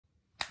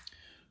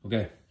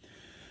Okay,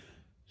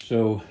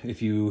 so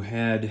if you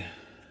had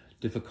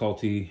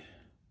difficulty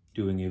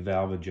doing a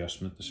valve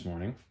adjustment this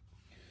morning,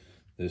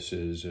 this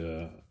is,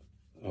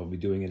 I'll be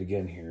doing it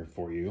again here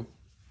for you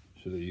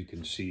so that you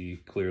can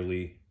see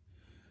clearly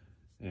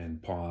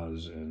and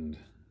pause and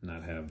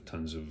not have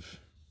tons of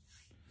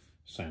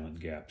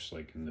silent gaps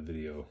like in the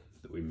video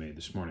that we made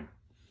this morning.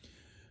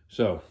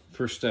 So,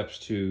 first steps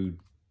to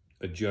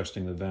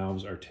adjusting the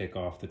valves are take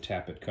off the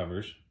tappet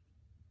covers,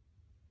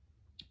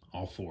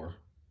 all four,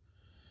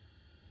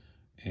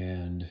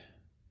 and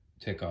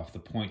take off the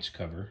points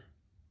cover.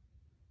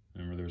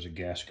 Remember, there's a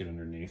gasket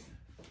underneath.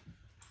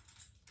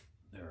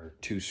 There are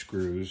two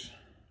screws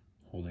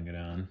holding it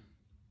on.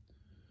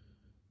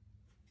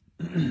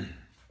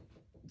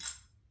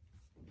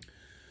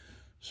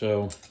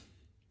 So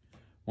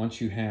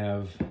once you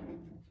have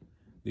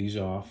these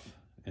off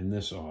and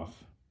this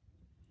off,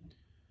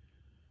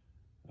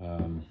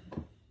 you're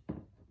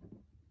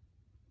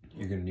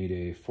going to need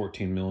a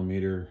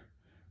 14mm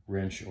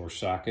wrench or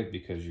socket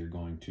because you're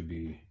going to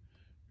be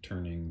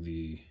turning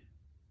the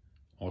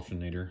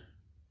alternator,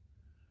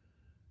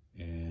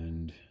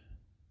 and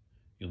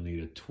you'll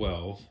need a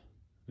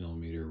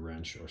 12mm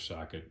wrench or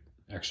socket,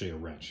 actually a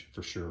wrench,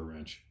 for sure a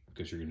wrench,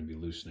 because you're going to be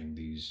loosening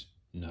these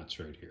nuts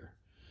right here.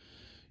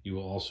 You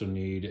will also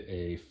need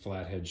a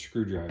flathead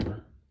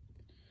screwdriver,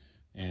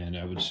 and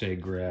I would say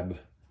grab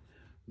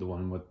the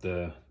one with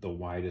the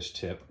widest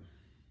tip.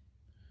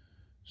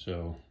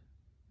 So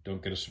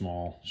don't get a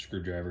small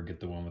screwdriver, get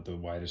the one with the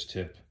widest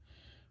tip.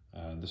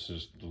 This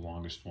is the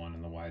longest one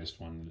and the widest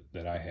one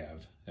that I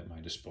have at my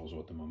disposal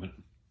at the moment.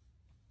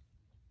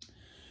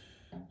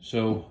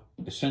 So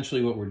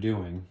essentially what we're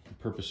doing, the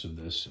purpose of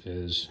this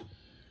is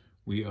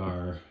we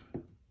are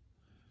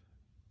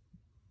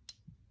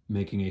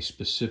making a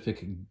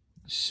specific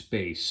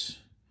space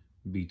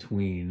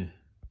between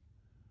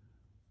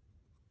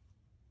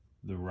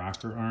the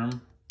rocker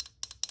arm,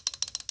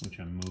 which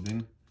I'm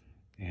moving,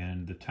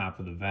 and the top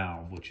of the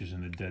valve, which is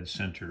in the dead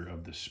center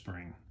of the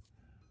spring.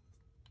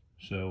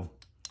 So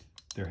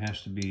there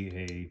has to be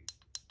a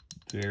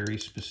very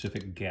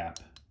specific gap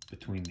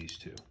between these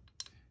two.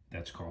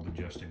 That's called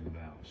adjusting the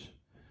valves.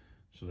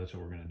 So that's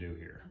what we're going to do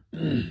here.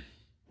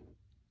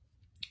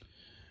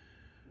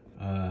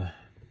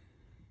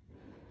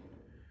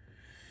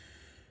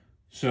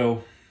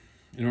 So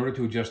in order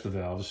to adjust the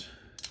valves,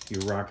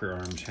 your rocker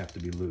arms have to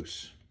be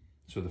loose.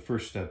 So the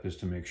first step is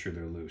to make sure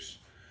they're loose.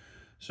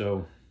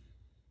 So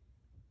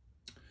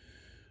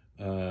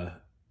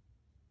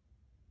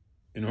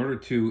in order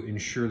to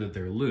ensure that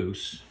they're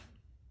loose,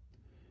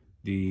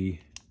 the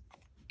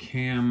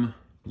cam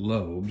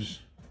lobes,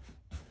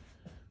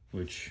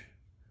 which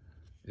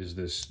is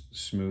this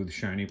smooth,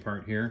 shiny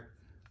part here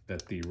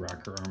that the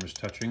rocker arm is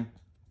touching,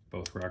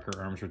 both rocker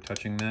arms are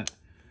touching that.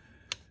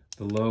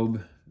 The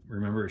lobe,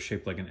 remember, is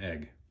shaped like an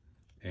egg,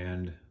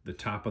 and the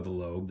top of the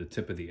lobe, the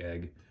tip of the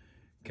egg,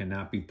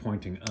 cannot be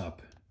pointing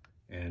up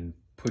and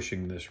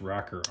pushing this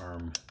rocker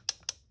arm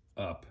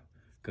up,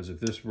 because if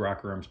this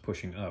rocker arm's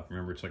pushing up,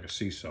 remember it's like a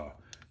seesaw.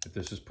 If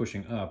this is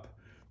pushing up,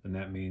 then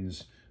that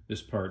means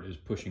this part is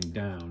pushing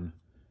down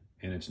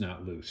and it's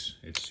not loose.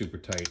 It's super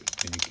tight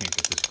and you can't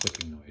get this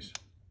clicking noise.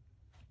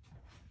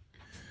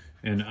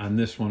 And on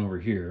this one over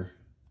here,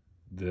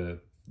 the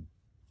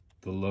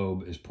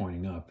lobe is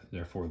pointing up,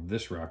 therefore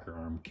this rocker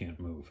arm can't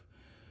move.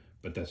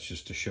 But that's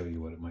just to show you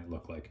what it might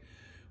look like.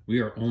 We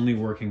are only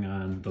working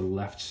on the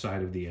left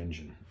side of the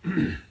engine.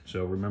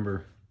 So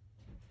remember,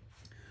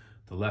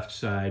 the left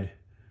side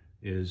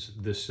is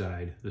this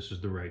side. This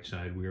is the right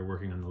side. We are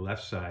working on the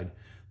left side.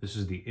 This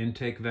is the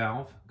intake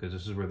valve, because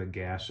this is where the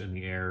gas and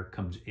the air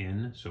comes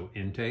in, so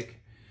intake.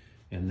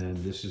 And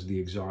then this is the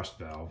exhaust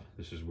valve.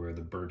 This is where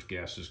the burnt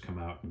gases come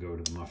out and go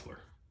to the muffler.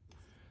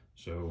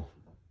 So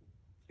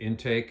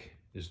intake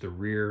is the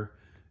rear,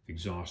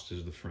 exhaust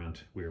is the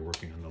front. We are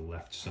working on the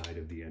left side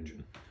of the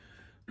engine.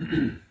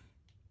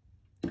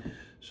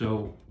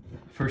 So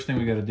first thing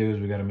we got to do is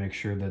we got to make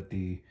sure that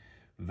the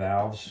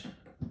valves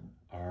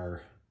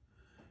are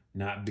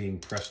not being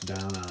pressed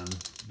down on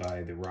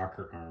by the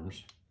rocker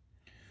arms.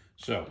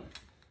 So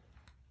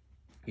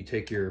you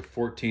take your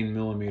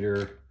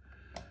 14mm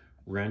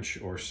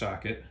wrench or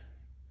socket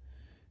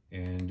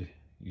and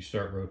you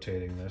start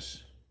rotating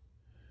this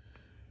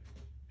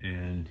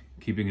and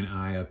keeping an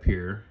eye up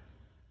here,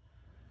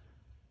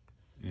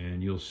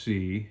 and you'll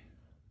see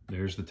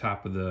there's the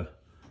top of the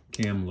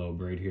cam lobe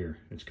right here.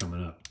 It's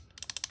coming up.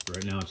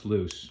 Right now it's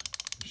loose.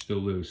 It's still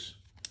loose.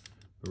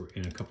 But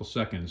in a couple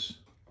seconds,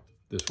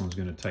 this one's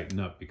going to tighten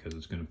up because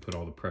it's going to put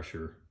all the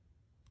pressure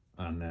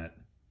on that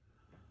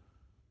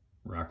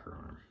rocker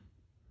arm.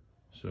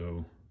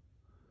 So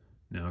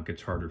now it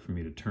gets harder for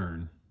me to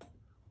turn,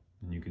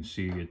 and you can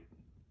see it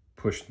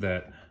pushed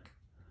that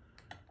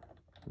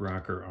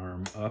rocker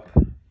arm up,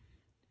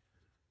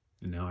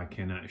 and now I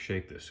cannot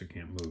shake this. I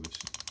can't move.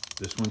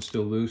 This one's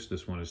still loose,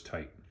 this one is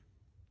tight.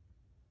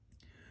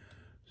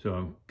 So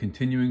I'm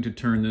continuing to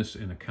turn this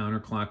in a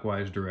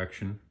counterclockwise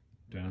direction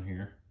down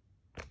here,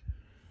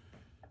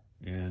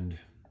 and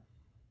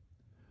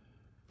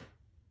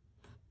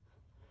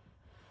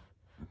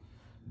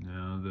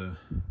the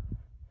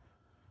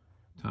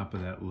top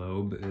of that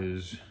lobe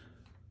is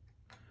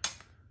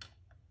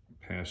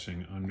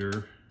passing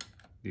under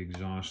the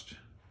exhaust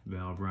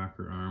valve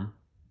rocker arm.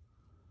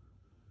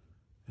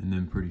 And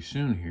then pretty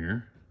soon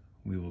here,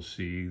 we will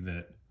see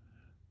that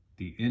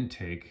the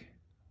intake,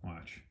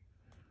 watch,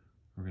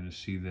 we're going to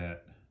see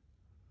that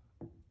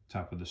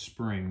top of the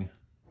spring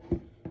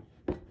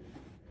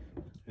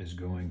is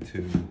going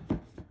to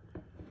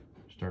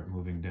start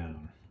moving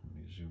down. Let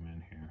me zoom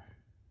in here.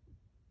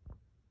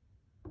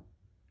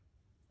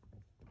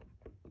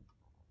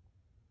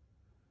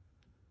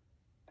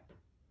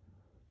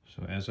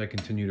 So as I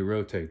continue to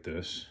rotate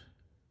this,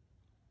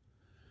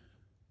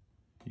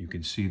 you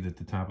can see that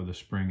the top of the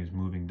spring is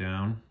moving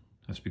down.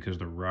 That's because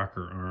the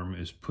rocker arm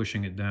is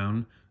pushing it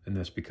down, and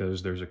that's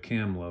because there's a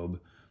cam lobe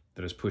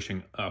that is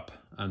pushing up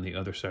on the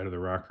other side of the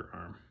rocker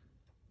arm.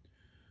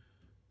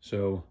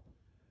 So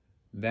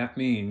that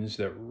means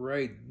that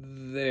right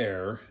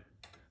there,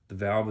 the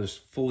valve is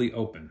fully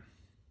open.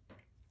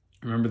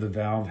 Remember, the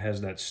valve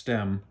has that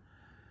stem,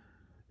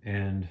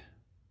 and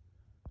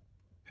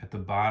at the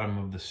bottom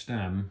of the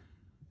stem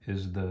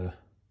is that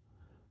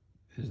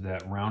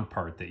round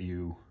part that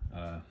you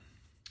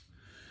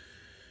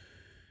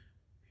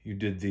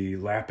did the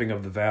lapping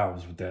of the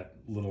valves with that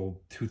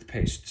little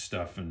toothpaste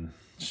stuff and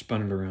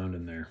spun it around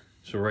in there.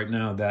 So right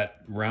now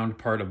that round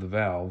part of the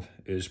valve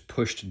is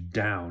pushed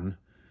down,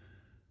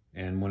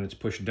 and when it's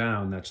pushed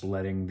down, that's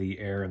letting the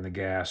air and the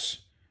gas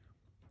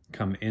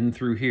come in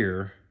through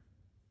here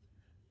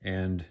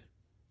and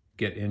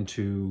get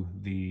into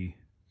the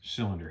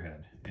cylinder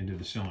head, into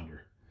the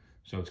cylinder.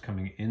 So it's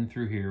coming in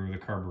through here where the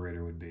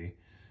carburetor would be.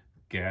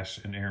 Gas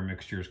and air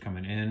mixture is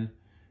coming in,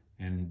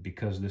 and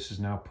because this is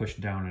now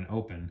pushed down and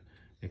open,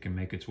 it can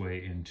make its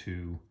way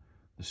into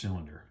the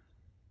cylinder.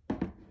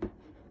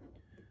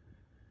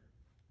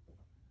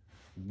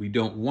 We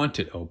don't want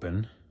it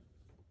open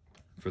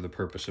for the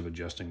purpose of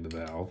adjusting the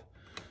valve,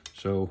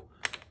 so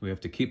we have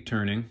to keep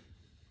turning,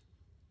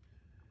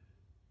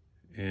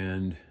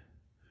 and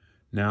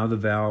now the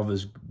valve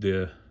is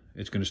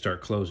it's going to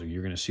start closing.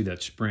 You're going to see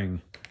that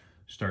spring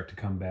start to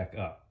come back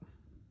up.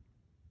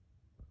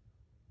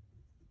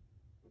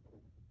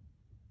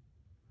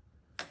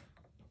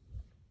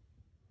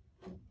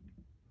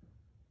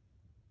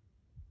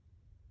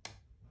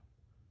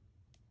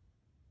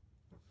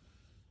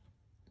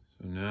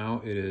 So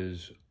now it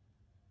is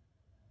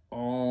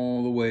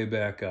all the way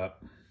back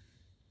up,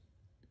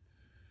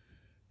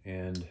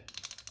 and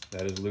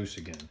that is loose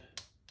again.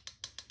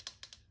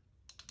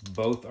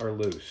 Both are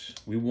loose.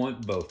 We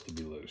want both to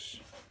be loose.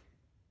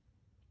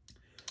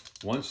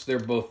 Once they're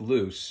both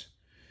loose,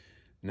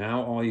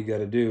 now all you got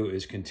to do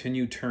is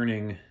continue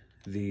turning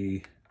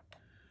the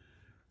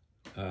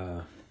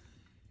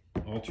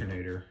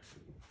alternator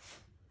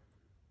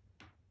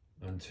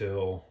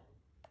until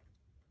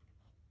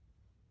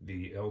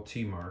the LT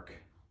mark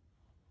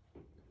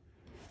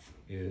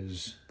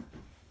is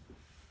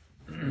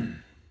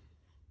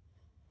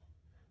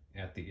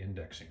at the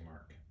indexing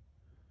mark.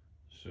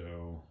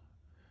 So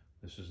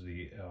this is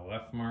the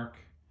LF mark,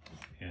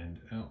 and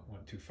oh,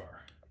 went too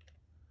far.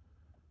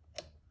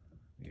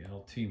 The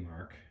LT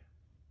mark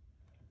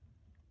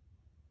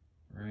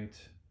right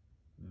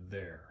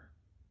there.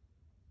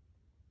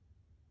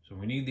 So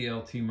we need the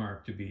LT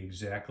mark to be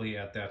exactly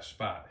at that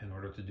spot in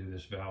order to do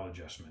this valve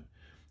adjustment.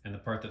 And the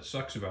part that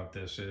sucks about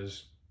this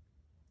is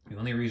the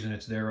only reason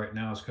it's there right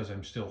now is because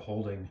I'm still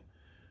holding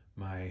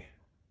my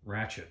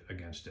ratchet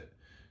against it.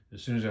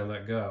 As soon as I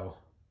let go,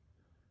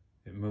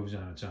 it moves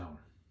on its own.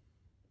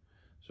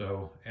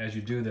 So as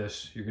you do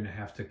this, you're going to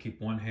have to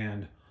keep one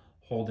hand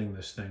holding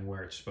this thing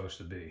where it's supposed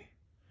to be,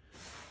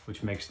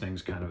 which makes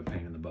things kind of a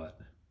pain in the butt.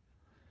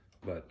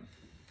 But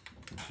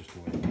it's just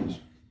the way it is.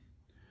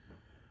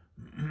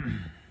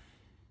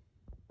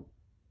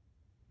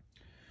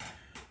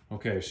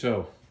 Okay,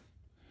 so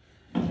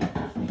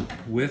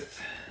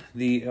with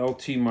the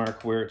LT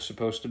mark where it's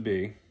supposed to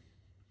be,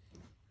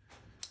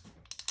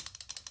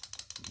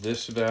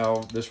 this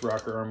valve, this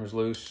rocker arm is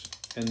loose,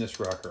 and this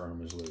rocker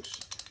arm is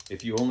loose.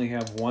 If you only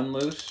have one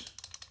loose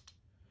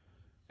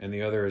and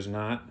the other is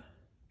not,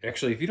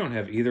 actually, if you don't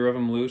have either of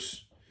them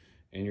loose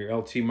and your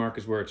LT mark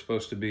is where it's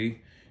supposed to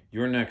be,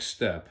 your next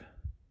step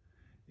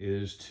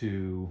is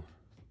to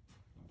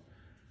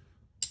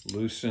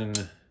loosen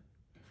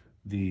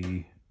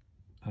the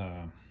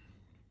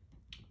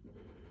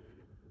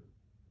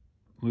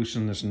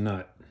loosen this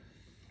nut.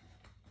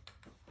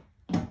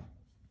 You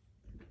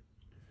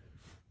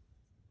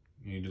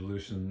need to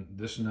loosen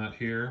this nut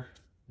here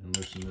and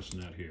loosen this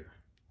nut here.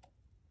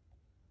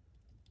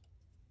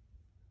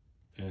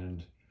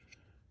 And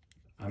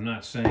I'm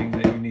not saying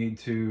that you need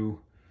to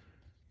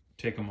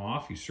take them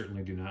off. You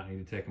certainly do not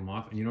need to take them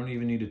off, and you don't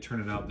even need to turn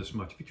it out this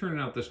much. If you turn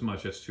it out this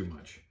much, that's too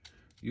much.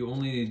 You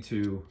only need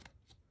to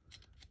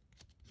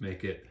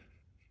make it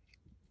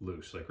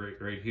loose. Like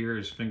right here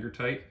is finger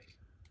tight.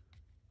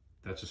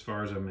 That's as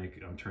far as I'm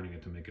turning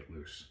it to make it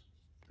loose.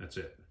 That's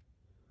it.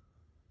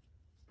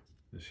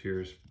 This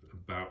here is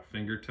about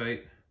finger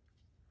tight.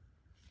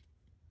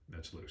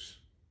 That's loose.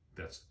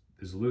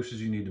 as loose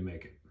as you need to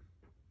make it.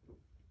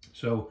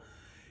 So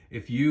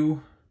if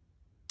you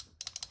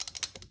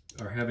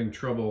are having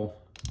trouble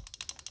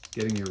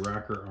getting your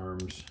rocker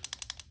arms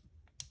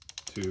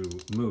to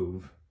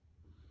move,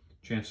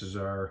 chances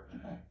are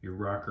your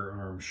rocker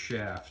arm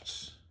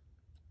shafts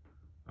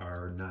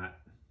are not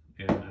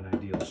in an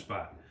ideal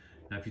spot.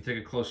 Now, if you take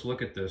a close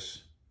look at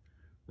this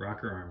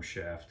rocker arm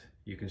shaft,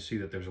 you can see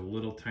that there's a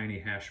little tiny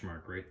hash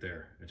mark right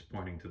there. It's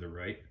pointing to the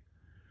right.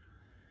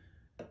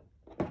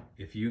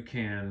 If you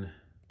can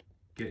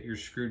get your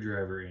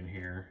screwdriver in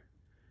here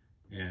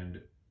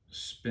and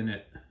spin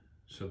it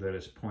so that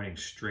it's pointing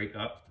straight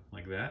up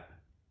like that,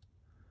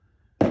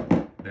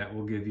 that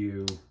will give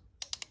you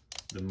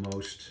the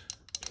most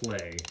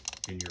play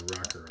in your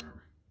rocker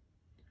arm.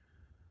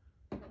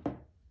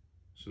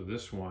 So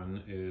this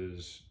one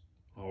is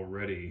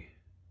already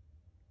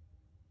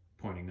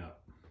pointing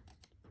up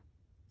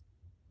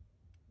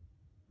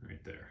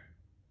right there.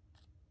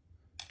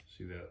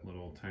 See that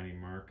little tiny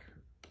mark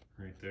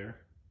right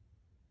there?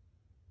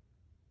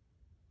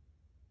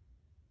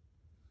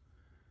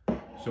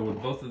 So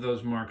with both of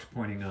those marks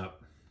pointing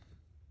up,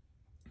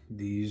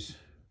 these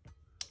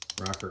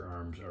rocker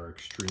arms are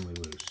extremely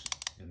loose,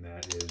 and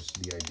that is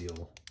the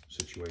ideal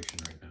situation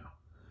right now.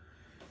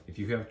 If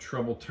you have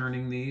trouble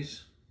turning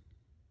these,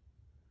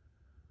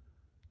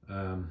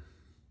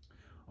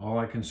 all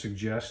I can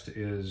suggest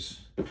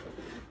is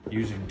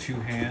using two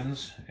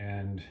hands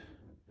and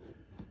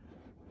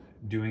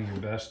doing your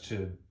best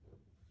to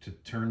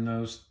turn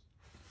those.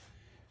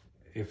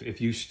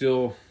 If you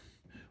still,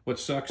 what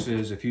sucks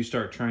is if you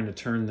start trying to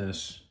turn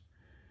this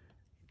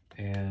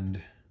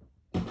and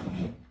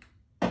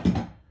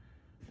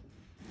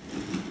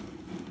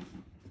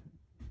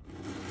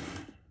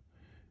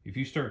if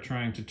you start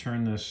trying to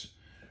turn this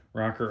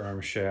rocker arm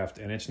shaft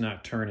and it's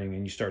not turning,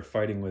 and you start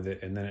fighting with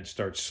it and then it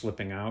starts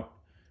slipping out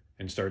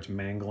and starts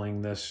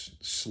mangling this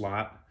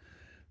slot,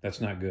 that's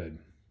not good.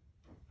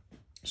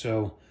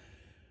 So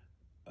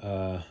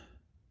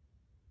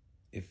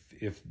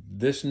if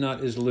this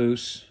nut is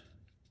loose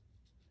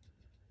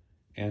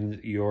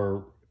and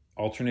your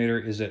alternator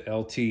is at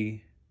LT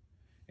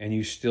and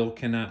you still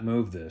cannot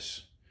move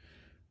this,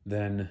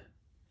 then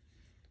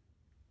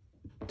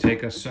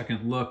take a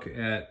second look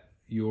at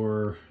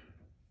your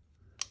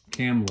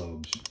cam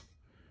lobes.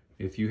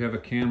 If you have a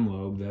cam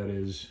lobe that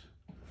is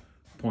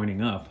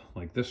pointing up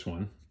like this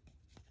one,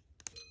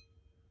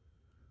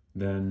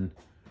 then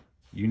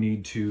you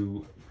need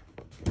to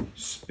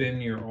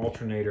spin your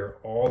alternator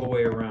all the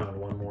way around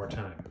one more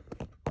time.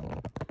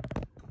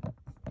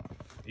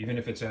 Even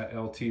if it's at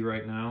LT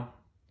right now,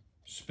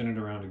 spin it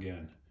around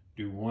again.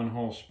 Do one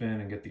whole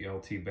spin and get the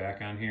LT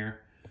back on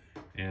here,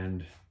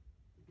 and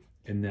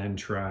then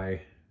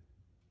try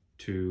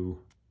to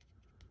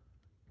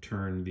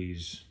turn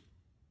these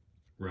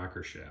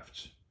rocker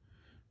shafts,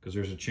 because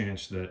there's a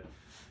chance that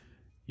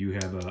you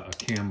have a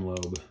cam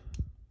lobe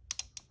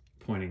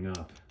pointing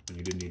up and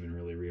you didn't even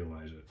really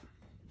realize it.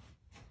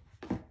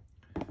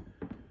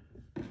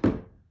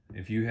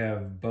 If you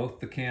have both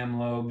the cam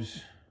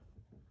lobes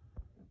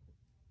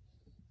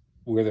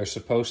where they're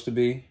supposed to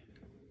be,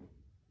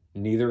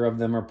 neither of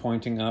them are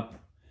pointing up,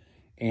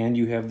 and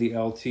you have the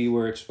LT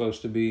where it's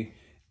supposed to be,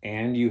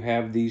 and you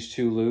have these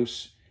two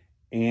loose,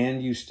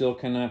 and you still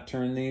cannot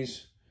turn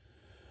these,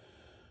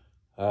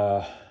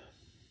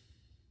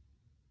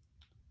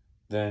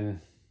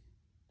 then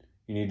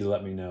you need to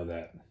let me know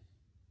that.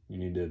 You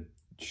need to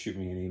shoot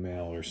me an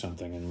email or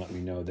something and let me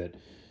know that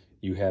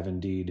you have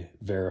indeed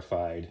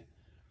verified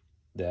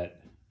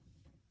that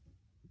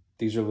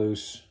these are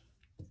loose.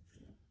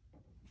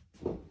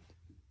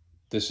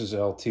 This is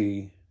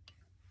LT.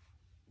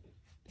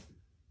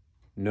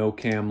 No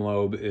cam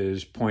lobe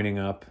is pointing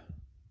up.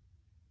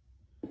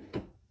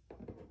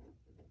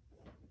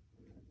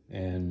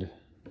 And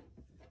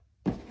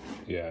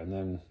yeah, and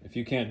then if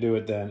you can't do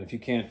it, then if you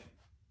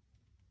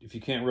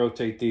can't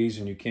rotate these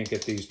and you can't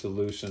get these to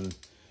loosen,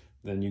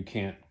 then you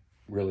can't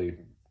really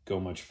go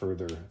much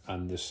further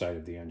on this side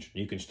of the engine.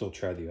 You can still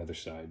try the other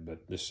side,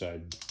 but this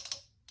side,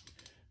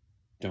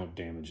 don't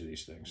damage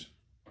these things.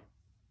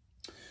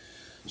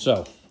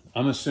 So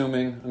I'm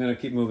going to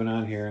keep moving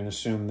on here and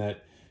assume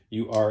that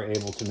you are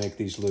able to make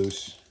these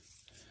loose.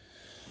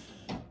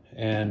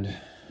 And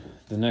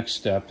the next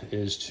step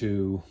is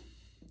to,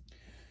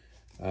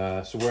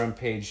 so we're on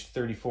page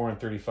 34 and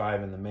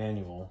 35 in the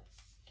manual,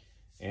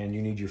 and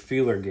you need your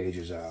feeler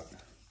gauges out.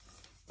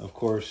 Of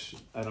course,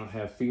 I don't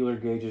have feeler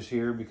gauges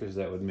here because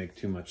that would make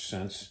too much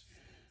sense,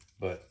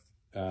 but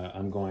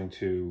I'm going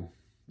to,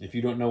 if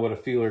you don't know what a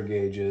feeler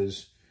gauge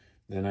is,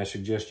 then I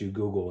suggest you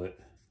Google it,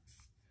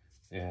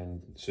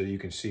 and so you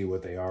can see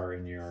what they are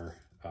in your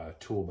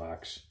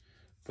toolbox.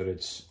 But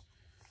it's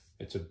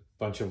a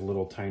bunch of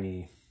little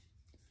tiny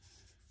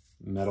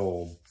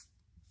metal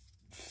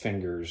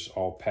fingers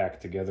all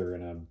packed together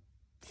in a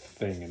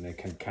thing, and they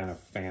can kind of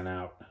fan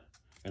out,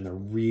 and they're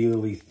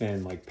really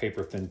thin, like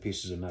paper thin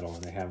pieces of metal,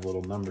 and they have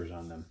little numbers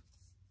on them.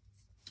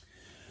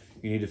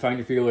 You need to find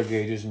your feeler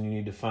gauges, and you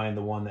need to find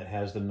the one that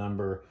has the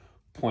number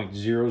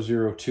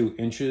 0.002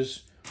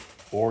 inches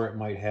or it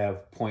might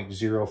have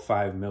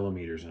 0.05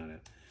 millimeters on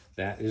it.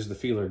 That is the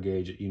feeler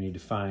gauge that you need to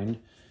find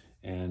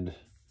and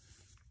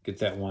get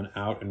that one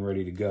out and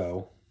ready to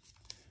go.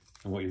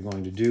 And what you're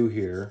going to do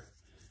here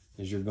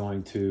is you're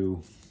going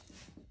to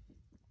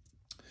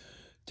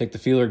take the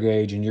feeler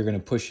gauge and you're going to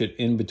push it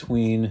in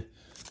between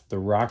the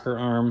rocker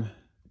arm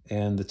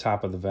and the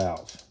top of the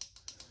valve.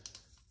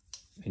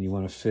 And you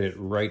want to fit it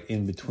right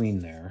in between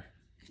there.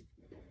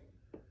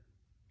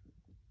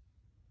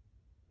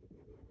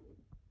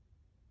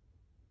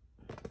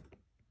 I'll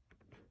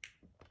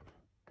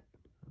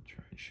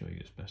try and show you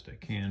as best I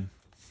can.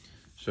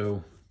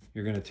 So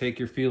you're going to take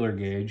your feeler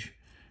gauge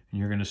and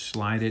you're going to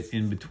slide it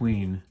in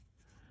between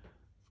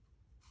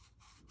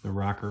the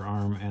rocker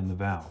arm and the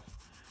valve.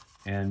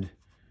 And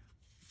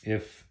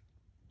if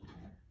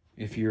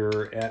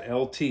you're at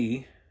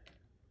LT,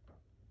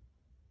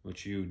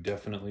 which you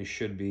definitely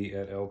should be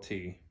at LT,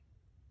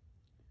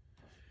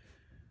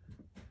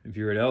 if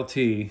you're at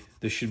LT,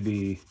 this should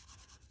be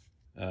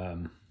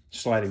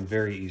sliding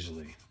very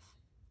easily.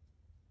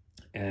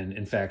 And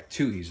in fact,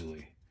 too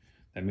easily.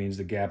 That means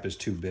the gap is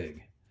too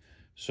big.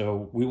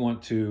 So we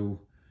want to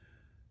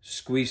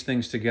squeeze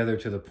things together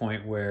to the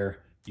point where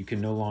you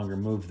can no longer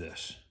move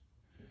this.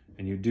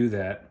 And you do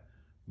that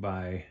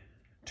by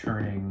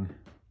turning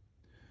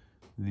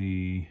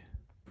the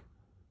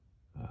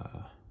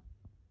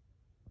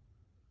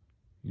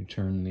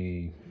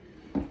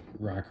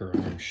rocker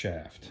arm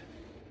shaft,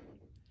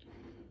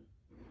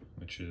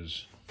 which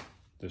is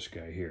this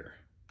guy here.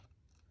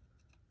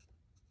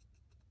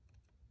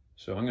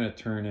 So I'm going to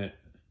turn it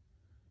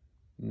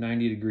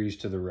 90 degrees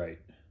to the right.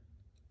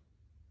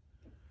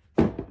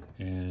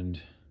 And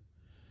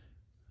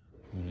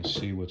I'm going to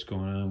see what's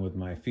going on with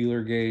my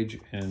feeler gauge,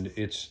 and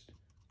it's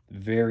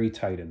very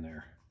tight in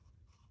there.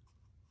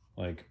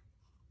 Like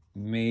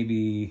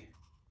maybe,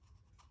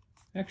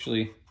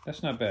 actually,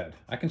 that's not bad.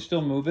 I can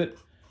still move it,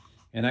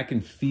 and I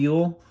can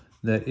feel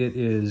that it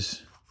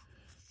is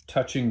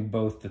touching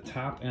both the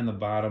top and the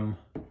bottom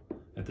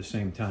at the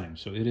same time.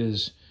 So it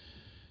is,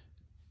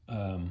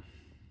 there's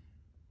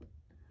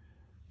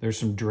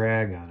some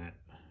drag on it.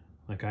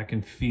 Like I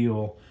can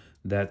feel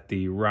that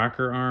the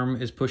rocker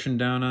arm is pushing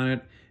down on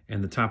it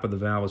and the top of the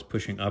valve is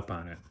pushing up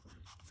on it.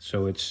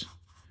 So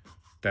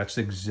that's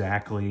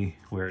exactly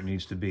where it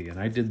needs to be. And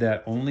I did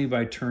that only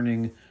by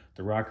turning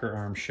the rocker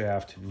arm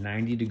shaft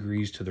 90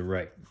 degrees to the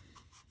right.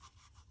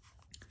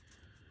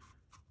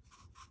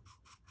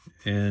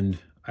 And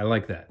I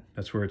like that.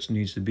 That's where it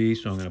needs to be.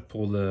 So I'm going to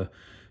pull the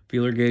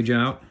feeler gauge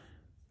out.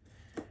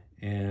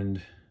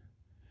 And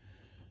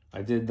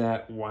I did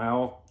that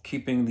while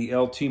keeping the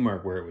LT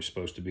mark where it was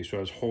supposed to be. So I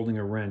was holding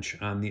a wrench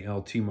on the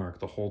LT mark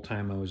the whole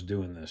time I was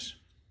doing this.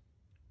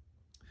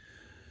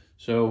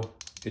 So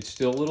it's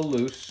still a little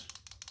loose.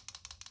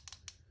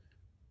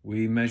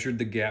 We measured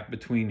the gap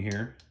between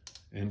here,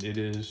 and it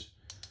is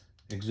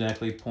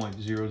exactly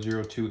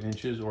 0.002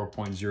 inches or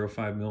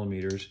 0.05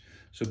 millimeters.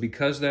 So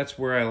because that's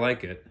where I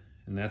like it,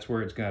 and that's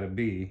where it's got to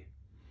be,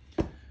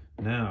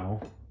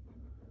 now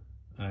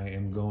I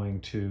am going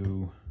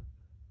to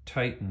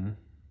tighten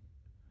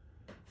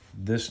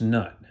this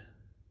nut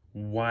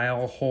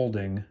while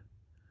holding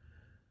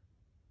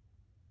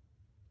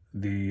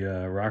the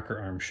rocker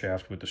arm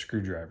shaft with the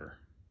screwdriver.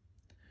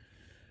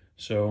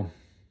 So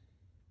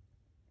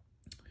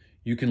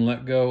you can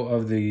let go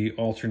of the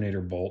alternator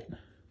bolt,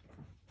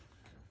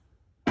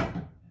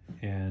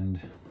 and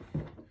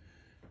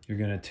you're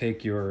going to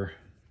take your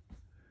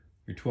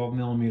 12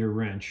 millimeter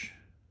wrench.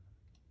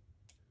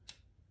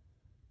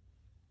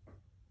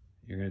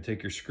 You're going to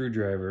take your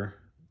screwdriver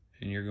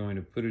and you're going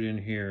to put it in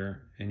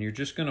here, and you're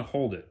just going to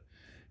hold it.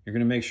 You're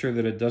going to make sure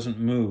that it doesn't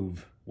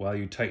move while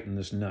you tighten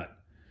this nut.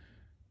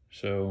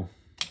 So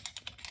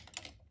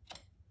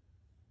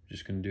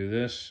just going to do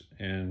this,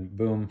 and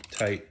boom,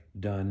 tight,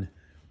 done.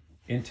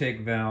 Intake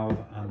valve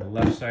on the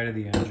left side of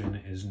the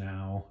engine is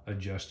now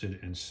adjusted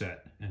and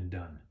set and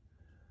done.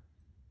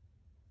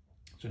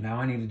 So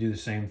now I need to do the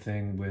same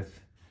thing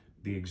with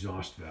the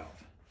exhaust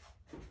valve,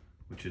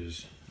 which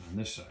is on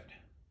this side.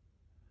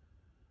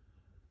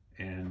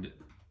 And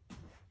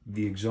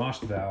the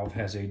exhaust valve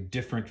has a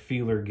different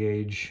feeler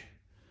gauge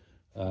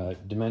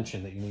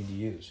dimension that you need to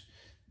use.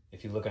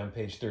 If you look on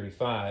page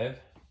 35,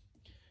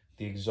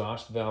 the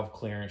exhaust valve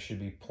clearance should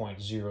be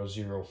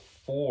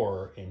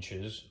 0.004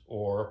 inches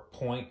or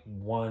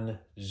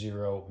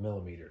 0.10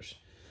 millimeters.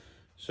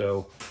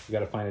 So you got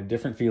to find a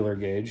different feeler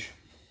gauge.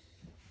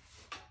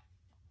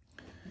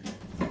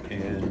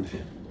 And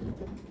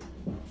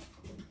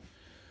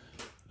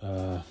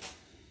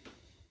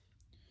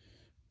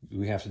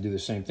we have to do the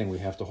same thing. We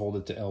have to hold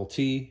it to LT.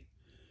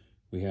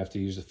 We have to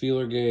use the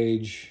feeler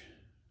gauge.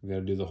 We got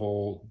to do the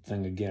whole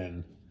thing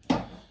again.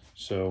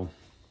 So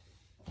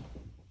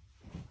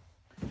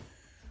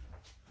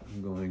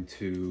I'm going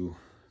to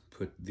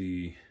put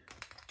the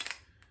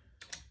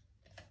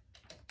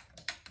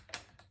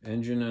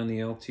engine on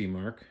the LT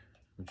mark,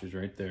 which is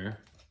right there.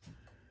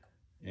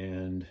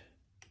 And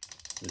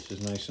this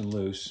is nice and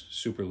loose,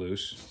 super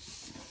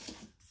loose.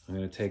 I'm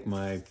going to take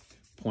my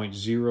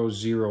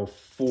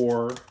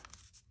 0.004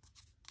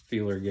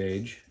 feeler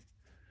gauge,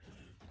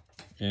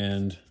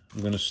 and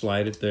I'm going to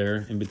slide it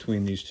there in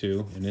between these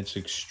two, and it's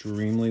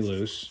extremely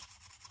loose,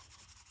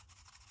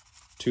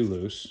 too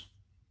loose.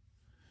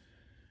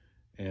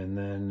 And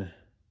then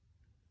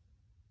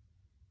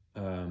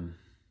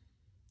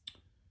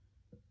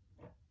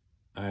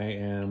I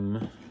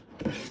am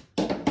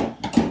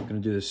going to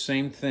do the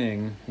same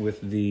thing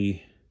with the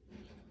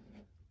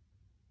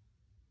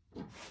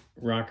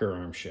rocker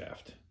arm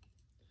shaft.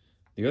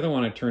 The other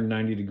one I turned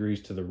 90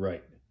 degrees to the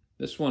right.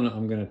 This one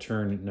I'm going to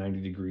turn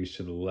 90 degrees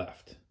to the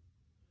left.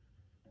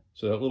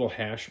 So that little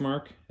hash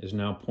mark is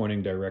now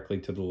pointing directly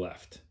to the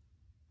left.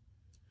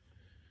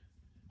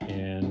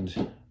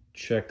 And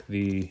check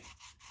the,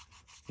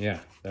 yeah,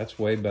 that's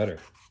way better.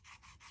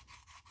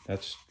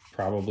 That's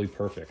probably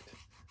perfect.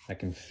 I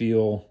can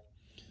feel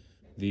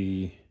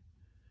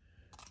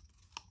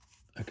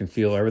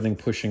everything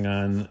pushing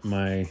on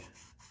my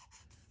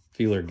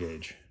feeler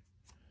gauge.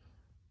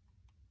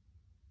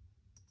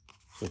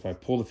 So if I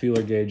pull the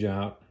feeler gauge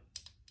out,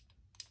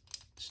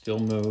 it still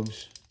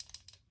moves.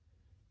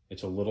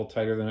 It's a little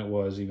tighter than it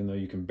was, even though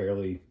you can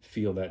barely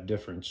feel that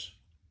difference.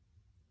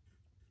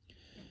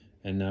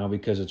 And now,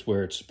 because it's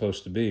where it's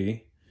supposed to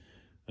be,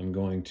 I'm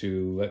going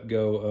to let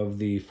go of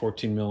the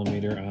 14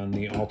 millimeter on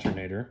the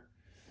alternator.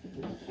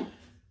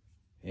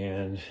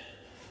 And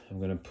I'm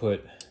going to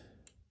put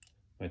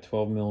my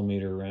 12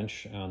 millimeter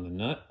wrench on the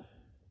nut.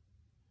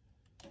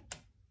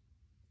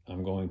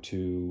 I'm going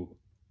to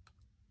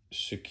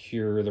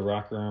secure the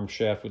rocker arm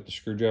shaft with the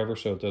screwdriver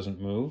so it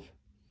doesn't move.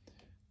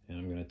 And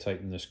I'm going to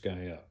tighten this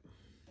guy up.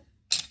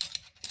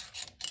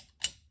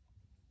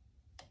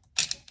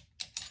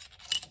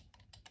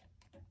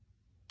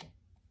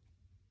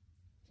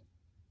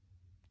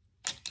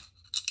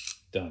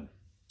 Done.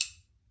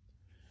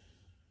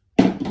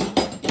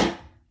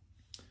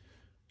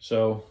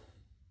 So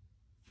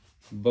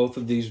both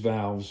of these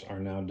valves are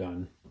now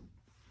done.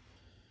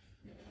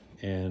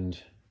 And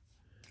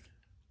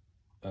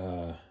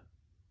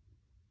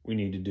we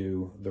need to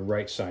do the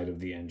right side of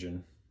the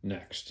engine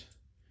next.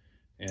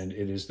 And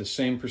it is the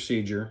same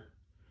procedure,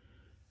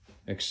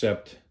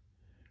 except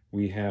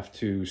we have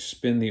to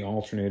spin the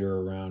alternator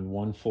around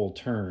one full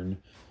turn,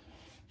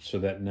 so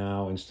that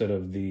now, instead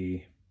of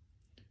the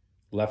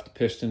left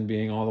piston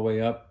being all the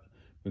way up,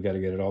 we've got to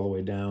get it all the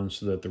way down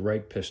so that the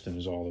right piston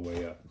is all the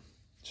way up.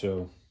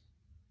 So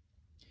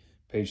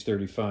page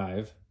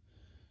 35.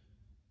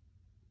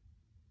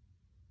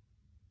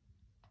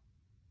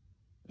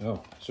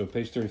 So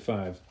page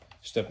 35,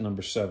 step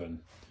number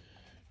 7.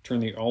 Turn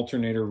the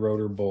alternator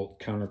rotor bolt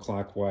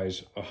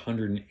counterclockwise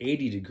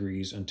 180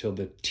 degrees until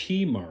the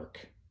T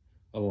mark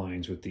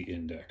aligns with the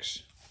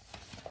index.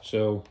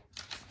 So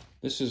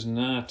this is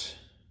not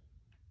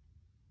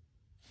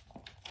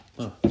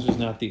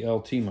the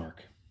LT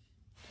mark.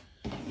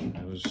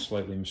 I was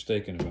slightly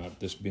mistaken about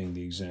this being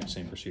the exact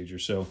same procedure.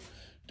 So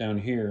down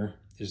here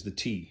is the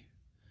T.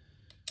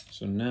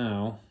 So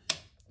now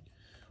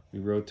we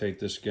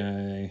rotate this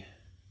guy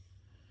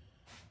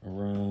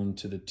around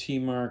to the T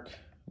mark,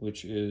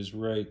 which is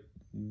right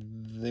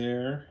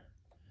there.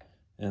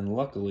 And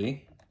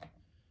luckily,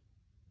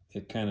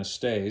 it kind of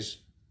stays.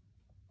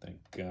 Thank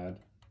God.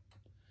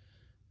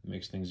 It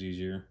makes things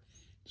easier.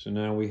 So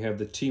now we have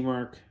the T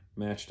mark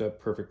matched up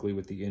perfectly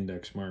with the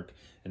index mark.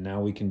 And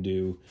now we can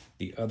do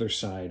the other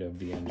side of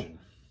the engine.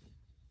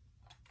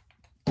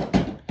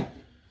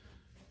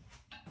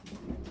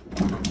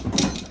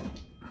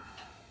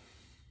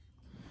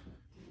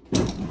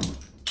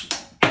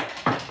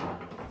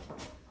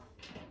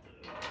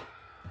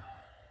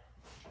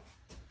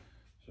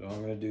 So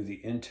I'm going to do the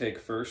intake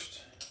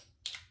first.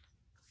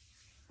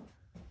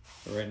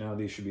 So right now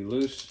these should be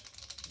loose,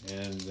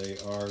 and they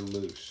are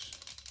loose.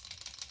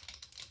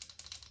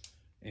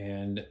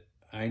 And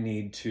I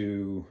need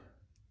to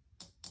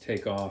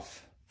take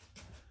off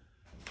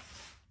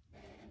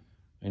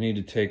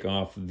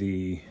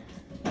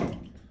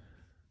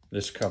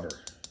this cover.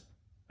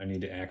 I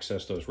need to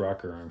access those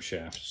rocker arm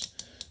shafts.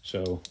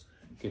 So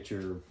get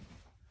your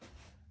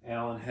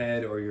Allen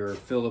head or your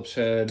Phillips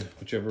head,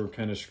 whichever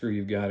kind of screw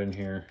you've got in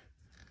here,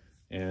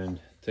 and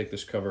take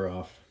this cover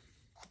off.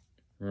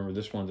 Remember,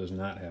 this one does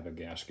not have a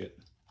gasket.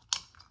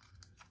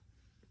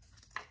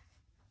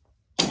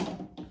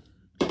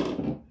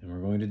 And we're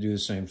going to do the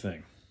same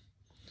thing.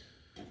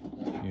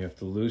 You have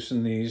to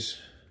loosen these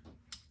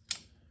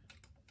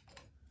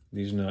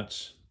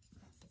nuts.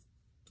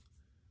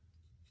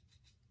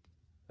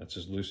 That's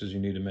as loose as you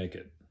need to make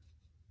it.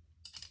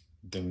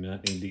 Do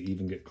not need to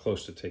even get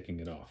close to taking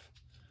it off.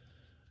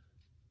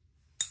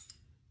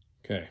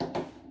 Okay.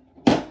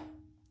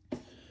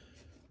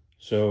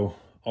 So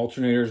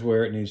alternator is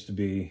where it needs to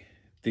be.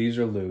 These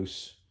are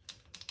loose.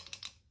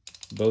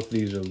 Both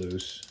these are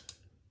loose.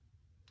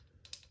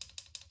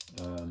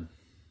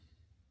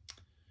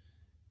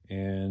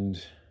 And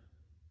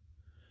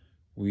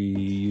we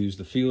use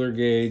the feeler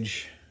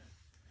gauge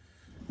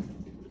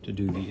to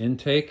do the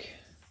intake.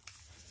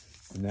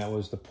 And that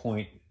was the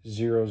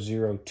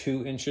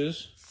 0.002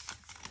 inches.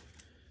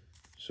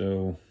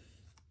 So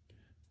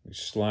we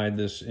slide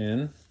this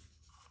in.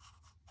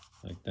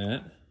 like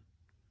that.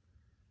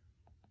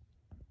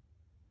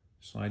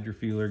 Slide your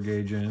feeler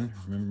gauge in.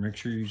 Remember, make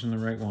sure you're using the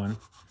right one.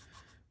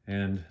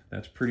 And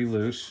that's pretty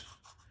loose,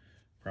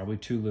 probably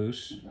too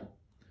loose.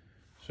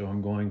 So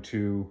I'm going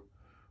to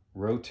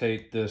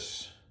rotate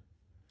this.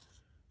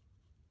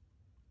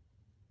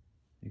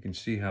 You can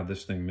see how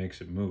this thing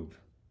makes it move.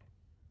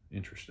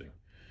 Interesting.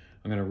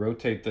 I'm going to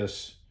rotate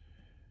this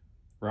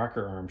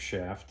rocker arm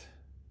shaft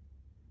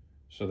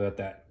so that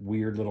that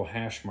weird little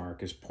hash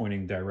mark is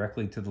pointing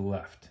directly to the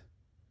left.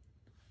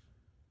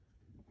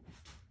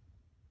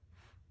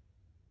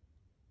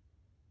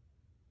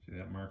 See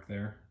that mark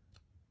there?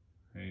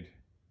 Right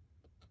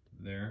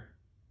there,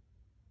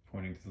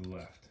 pointing to the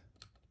left.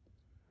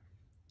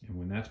 And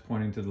when that's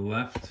pointing to the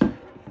left,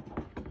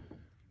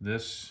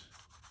 this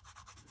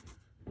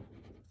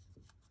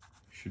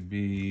should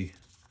be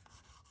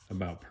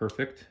about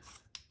perfect.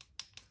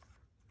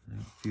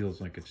 It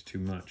feels like it's too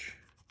much,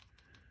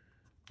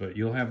 but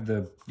you'll have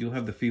the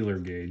feeler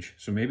gauge.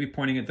 So maybe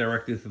pointing it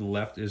directly to the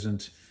left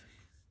isn't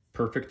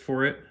perfect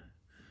for it,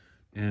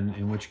 and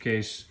in which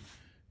case,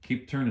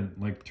 keep turning,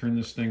 like turn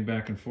this thing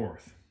back and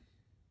forth.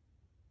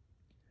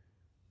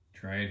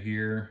 Try it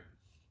here,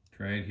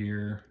 try it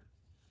here,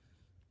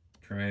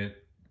 try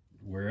it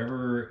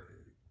wherever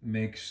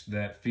makes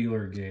that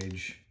feeler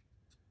gauge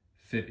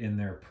fit in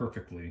there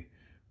perfectly,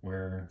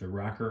 where the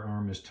rocker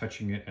arm is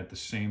touching it at the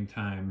same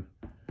time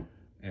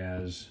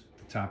as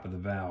the top of the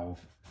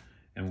valve,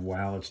 and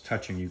while it's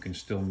touching you can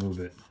still move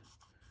it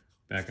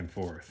back and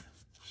forth.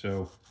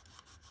 So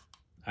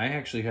I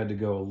actually had to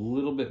go a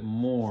little bit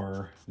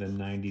more than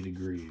 90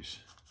 degrees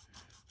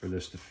for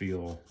this to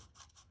feel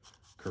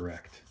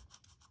correct.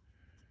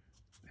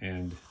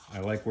 And I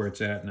like where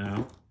it's at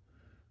now.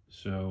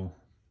 So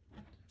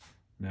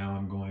now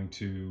I'm going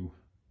to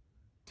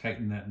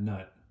tighten that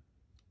nut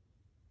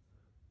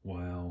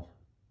while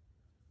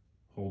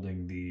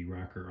holding the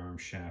rocker arm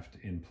shaft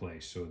in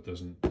place so it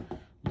doesn't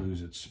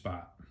lose its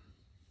spot.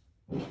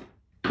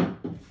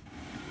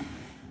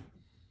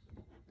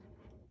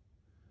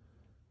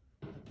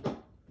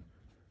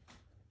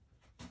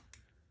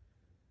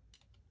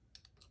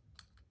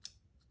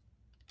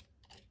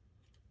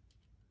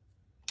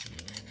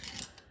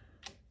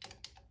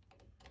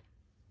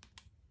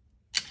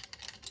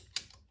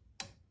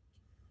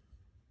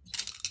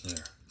 There,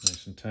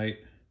 nice and tight.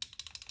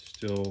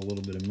 Still a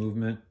little bit of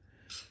movement.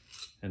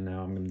 And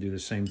now I'm going to do the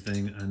same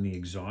thing on the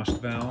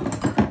exhaust valve.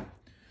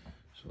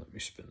 So let me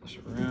spin this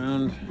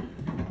around.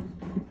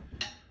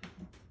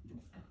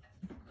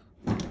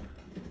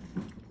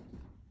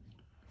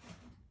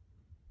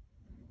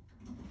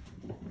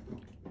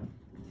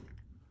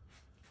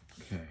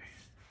 Okay.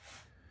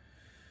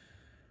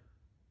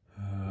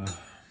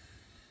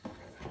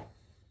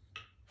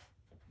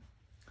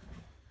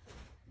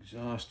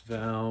 Exhaust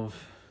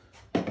valve.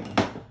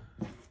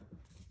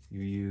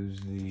 You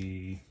use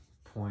the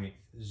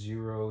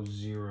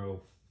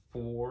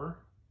 0.004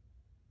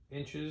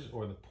 inches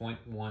or the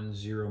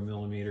 0.10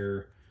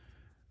 millimeter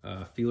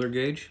feeler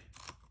gauge.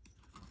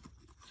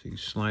 So you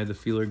slide the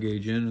feeler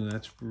gauge in, and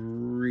that's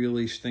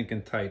really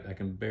stinking tight. I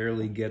can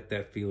barely get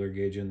that feeler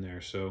gauge in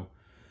there. So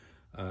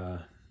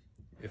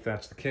if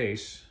that's the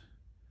case,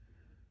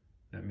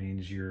 that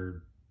means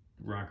your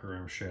rocker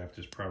arm shaft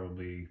is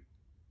probably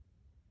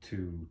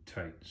too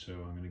tight. So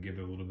I'm going to give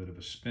it a little bit of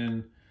a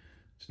spin.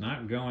 It's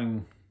not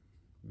going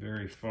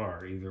very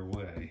far either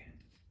way.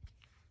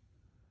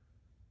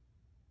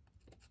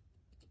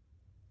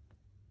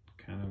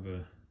 Kind of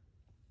a,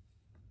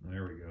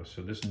 there we go.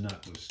 So this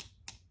nut was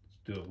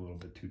still a little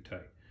bit too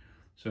tight.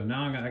 So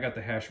now I got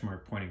the hash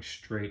mark pointing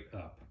straight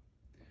up.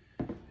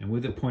 And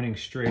with it pointing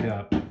straight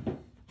up,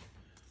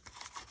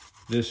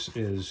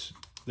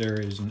 there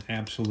is an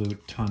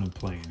absolute ton of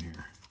play in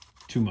here.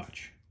 Too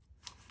much.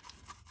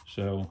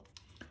 So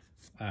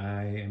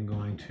I am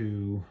going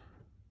to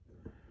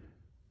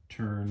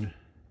turn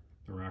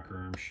the rocker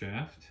arm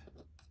shaft.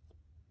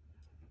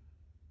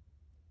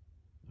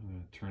 I'm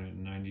going to turn it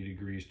 90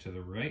 degrees to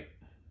the right.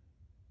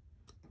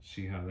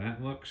 See how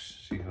that looks,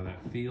 see how that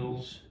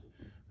feels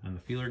on the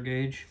feeler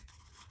gauge.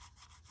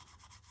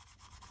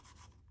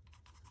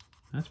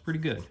 That's pretty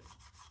good.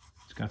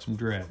 It's got some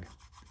drag.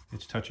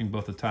 It's touching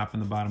both the top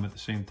and the bottom at the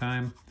same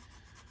time.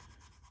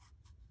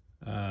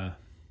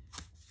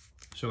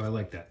 So I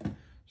like that.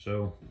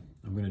 So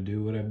I'm going to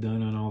do what I've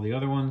done on all the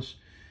other ones,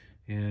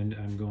 and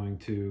I'm going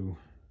to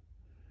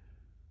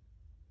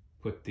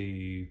put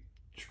the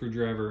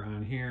screwdriver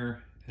on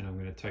here, and I'm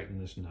going to tighten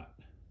this nut.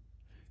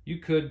 You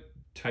could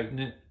tighten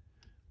it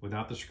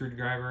without the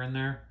screwdriver in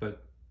there,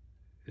 but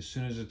as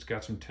soon as it's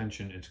got some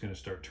tension, it's going to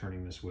start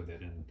turning this with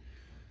it, and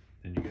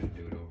then you got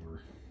to do it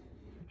over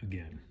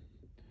again.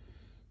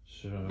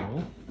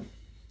 So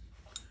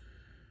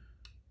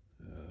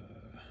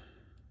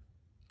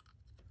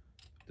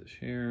put this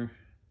here.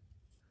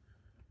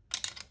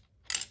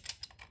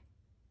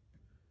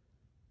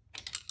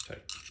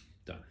 Tight.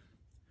 Done.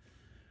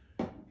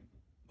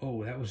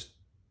 Oh, that was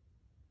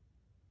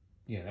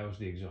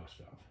the exhaust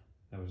valve.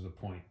 That was the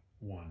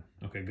 0.1.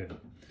 Okay, good.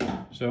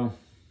 So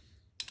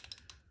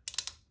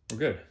we're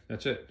good.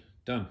 That's it.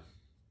 Done.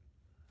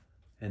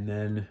 And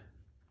then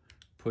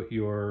put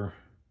your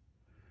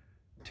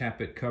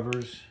tappet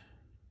covers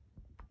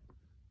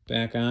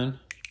back on.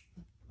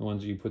 The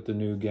ones that you put the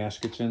new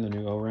gaskets in, the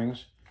new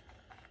O-rings.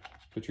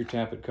 Put your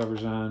tappet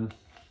covers on.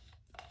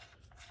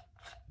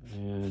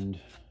 And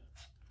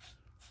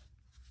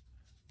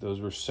those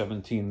were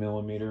 17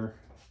 millimeter.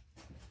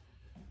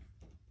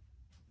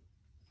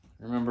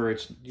 Remember,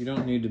 you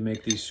don't need to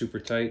make these super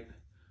tight.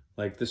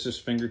 Like this is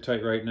finger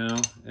tight right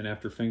now, and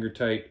after finger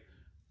tight,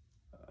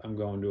 I'm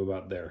going to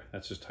about there.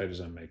 That's as tight as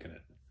I'm making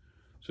it.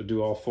 So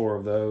do all 4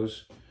 of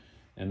those,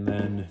 and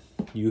then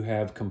you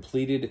have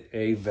completed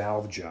a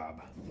valve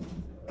job.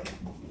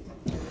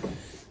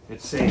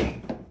 It's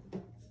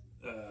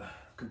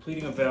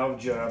completing a valve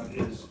job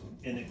is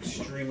an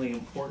extremely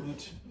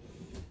important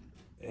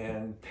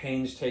and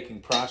painstaking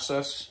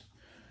process,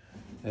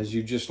 as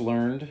you just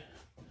learned,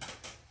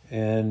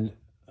 and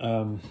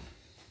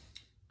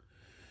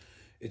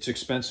it's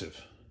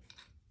expensive.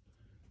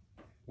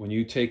 When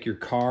you take your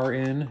car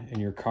in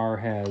and your car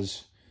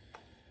has,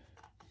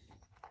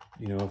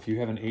 you know, if you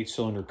have an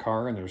 8-cylinder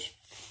car and there's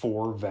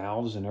 4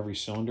 valves in every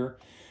cylinder,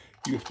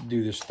 you have to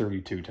do this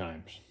 32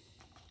 times.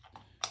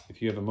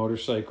 If you have a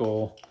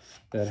motorcycle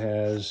that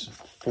has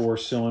 4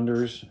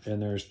 cylinders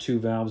and there's 2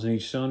 valves in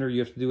each cylinder,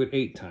 you have to do it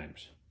 8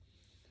 times.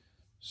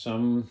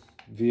 Some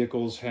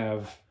vehicles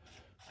have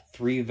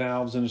 3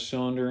 valves in a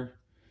cylinder.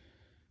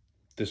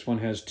 This one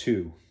has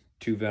 2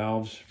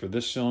 valves for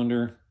this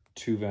cylinder,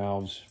 2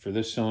 valves for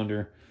this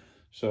cylinder.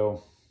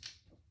 So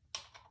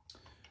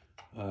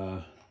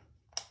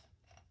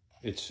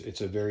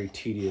it's a very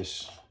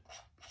tedious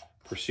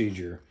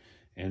procedure.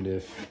 And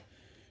if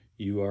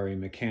you are a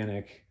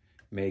mechanic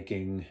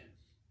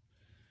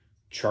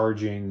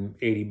charging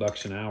 80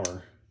 bucks an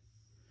hour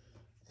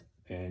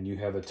and you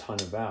have a ton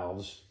of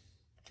valves,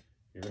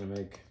 you're going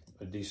to make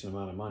a decent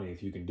amount of money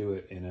if you can do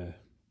it in a,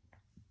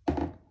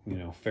 you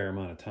know, fair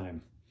amount of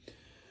time.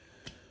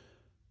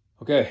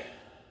 Okay,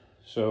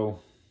 so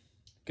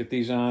get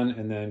these on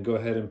and then go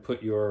ahead and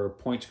put your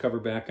points cover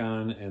back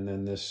on, and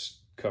then this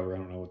cover, I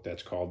don't know what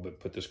that's called, but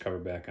put this cover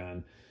back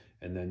on,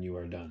 and then you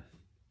are done.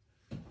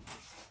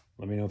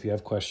 Let me know if you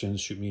have questions.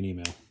 Shoot me an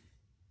email.